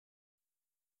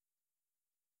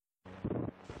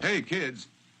Hey, kids,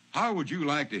 how would you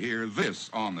like to hear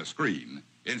this on the screen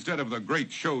instead of the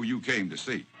great show you came to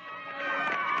see?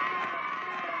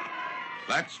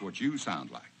 That's what you sound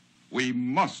like. We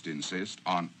must insist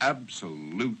on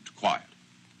absolute quiet.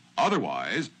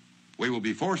 Otherwise, we will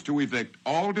be forced to evict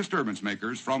all disturbance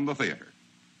makers from the theater.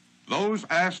 Those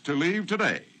asked to leave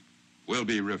today will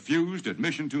be refused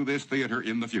admission to this theater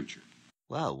in the future.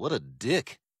 Wow, what a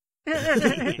dick. That's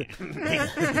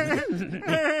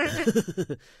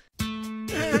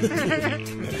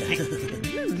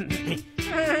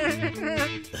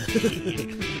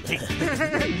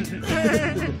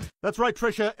right,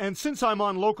 Tricia, and since I'm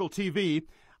on local TV,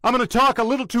 I'm going to talk a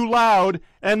little too loud,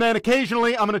 and then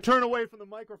occasionally I'm going to turn away from the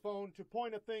microphone to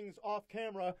point at things off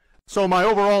camera, so my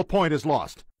overall point is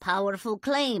lost. Powerful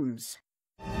claims.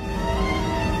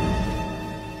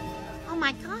 Oh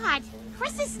my God,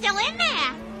 Chris is still in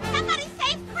there! Somebody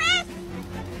save Chris!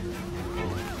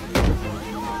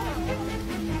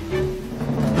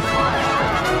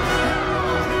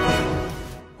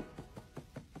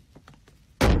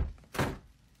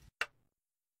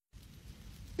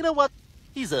 You know what?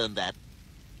 He's earned that.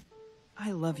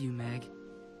 I love you, Meg.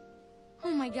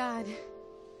 Oh my God.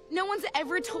 No one's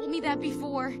ever told me that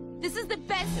before. This is the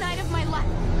best night of my life.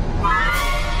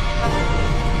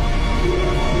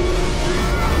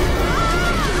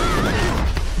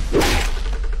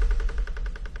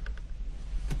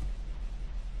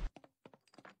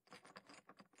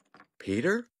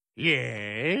 Peter?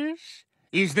 Yes?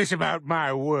 Is this about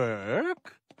my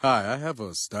work? Hi, I have a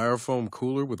styrofoam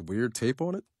cooler with weird tape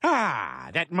on it.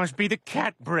 Ah, that must be the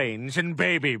cat brains and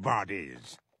baby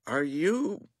bodies. Are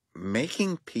you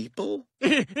making people?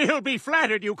 He'll be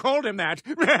flattered you called him that.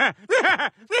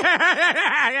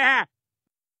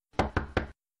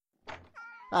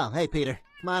 Oh, hey, Peter.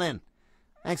 Come on in.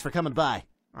 Thanks for coming by.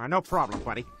 No problem,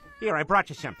 buddy. Here, I brought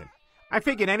you something. I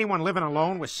figured anyone living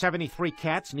alone with 73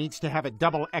 cats needs to have a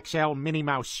double XL Minnie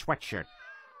Mouse sweatshirt.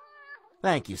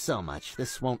 Thank you so much.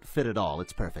 This won't fit at all.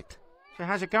 It's perfect. So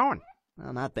how's it going?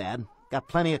 Well, not bad. Got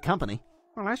plenty of company.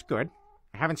 Well, that's good.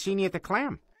 I haven't seen you at the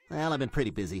Clam. Well, I've been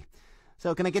pretty busy.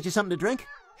 So can I get you something to drink?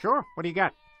 Sure. What do you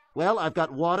got? Well, I've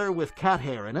got water with cat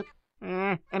hair in it.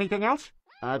 Anything else?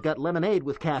 I've got lemonade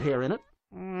with cat hair in it.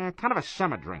 Kind of a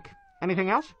summer drink. Anything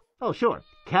else? Oh, sure.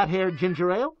 Cat hair ginger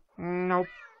ale? Nope.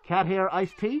 Cat hair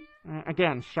iced tea?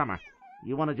 Again, summer.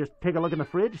 You want to just take a look in the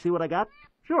fridge, see what I got?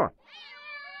 Sure.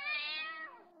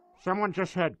 Someone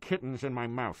just had kittens in my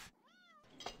mouth.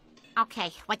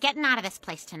 Okay, we're getting out of this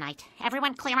place tonight.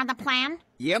 Everyone clear on the plan?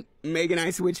 Yep. Meg and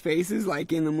I switch faces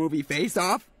like in the movie Face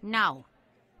Off? No.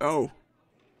 Oh.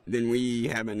 Then we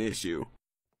have an issue.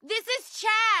 This is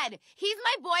Chad. He's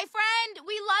my boyfriend.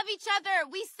 We love each other.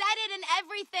 We said it and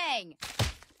everything.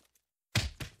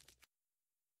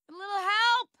 A little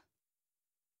help?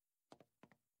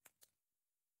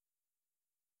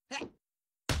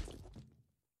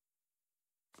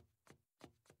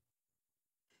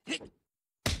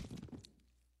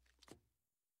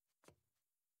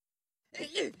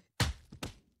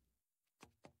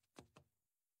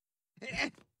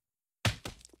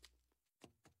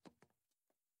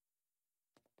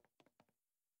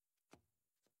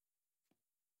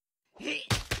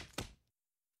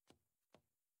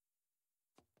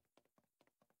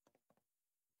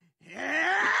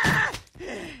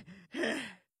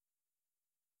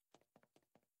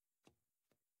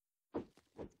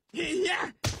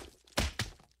 Yeah.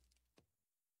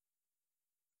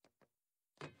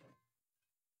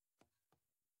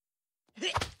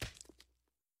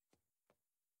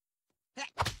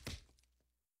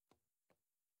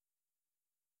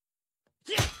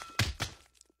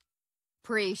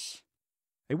 Preach.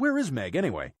 Hey, where is Meg,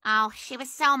 anyway? Oh, she was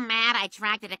so mad I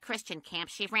dragged her to Christian camp.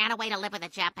 She ran away to live with a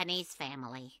Japanese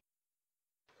family.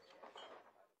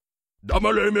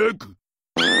 Damale, Meg!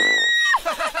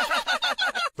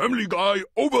 Family Guy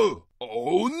over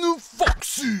on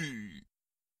Foxy!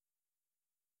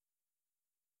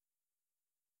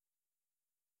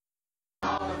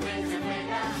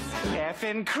 Laugh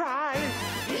and cry.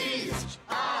 He's